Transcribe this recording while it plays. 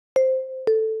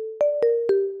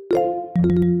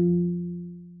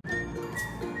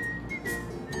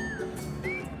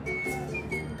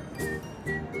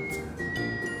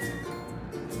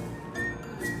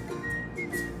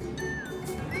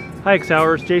Hi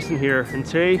XHow, Jason here, and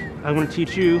today I'm going to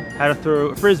teach you how to throw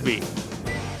a Frisbee.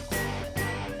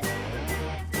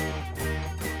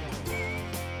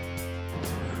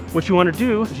 What you want to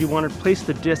do is you want to place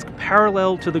the disc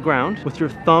parallel to the ground with your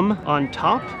thumb on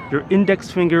top, your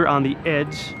index finger on the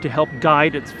edge to help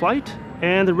guide its flight,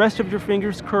 and the rest of your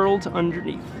fingers curled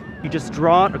underneath. You just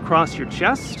draw it across your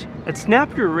chest and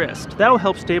snap your wrist. That will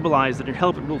help stabilize it and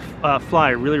help it will fly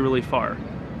really, really far.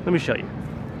 Let me show you.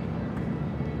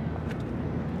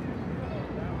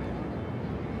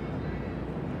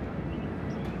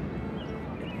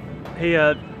 Hey,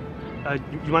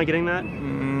 you mind getting that?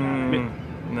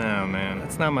 No, man,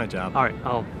 that's not my job. All right,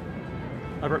 I'll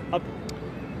up.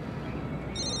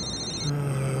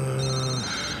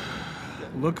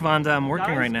 Look, Vonda, I'm working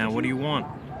Guys, right now. What do you want?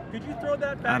 Could you throw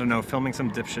that back? I don't know, filming some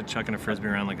dipshit chucking a Frisbee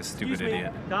around like a stupid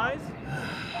idiot. Guys?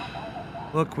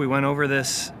 Look, we went over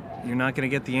this. You're not gonna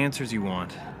get the answers you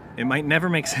want. It might never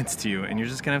make sense to you, and you're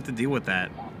just gonna have to deal with that.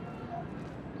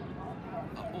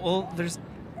 Well, there's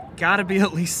gotta be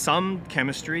at least some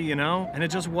chemistry, you know? And it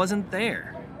just wasn't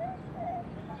there.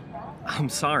 I'm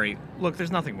sorry. Look, there's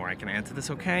nothing more I can add to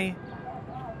this, okay?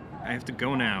 I have to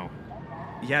go now.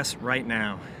 Yes, right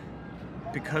now.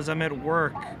 Because I'm at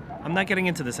work. I'm not getting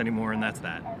into this anymore, and that's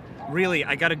that. Really,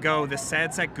 I gotta go. This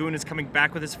sad sack goon is coming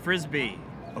back with his Frisbee.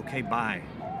 Okay, bye.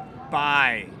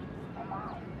 Bye.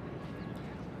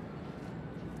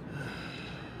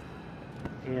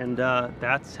 And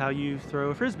that's how you throw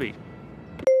a Frisbee.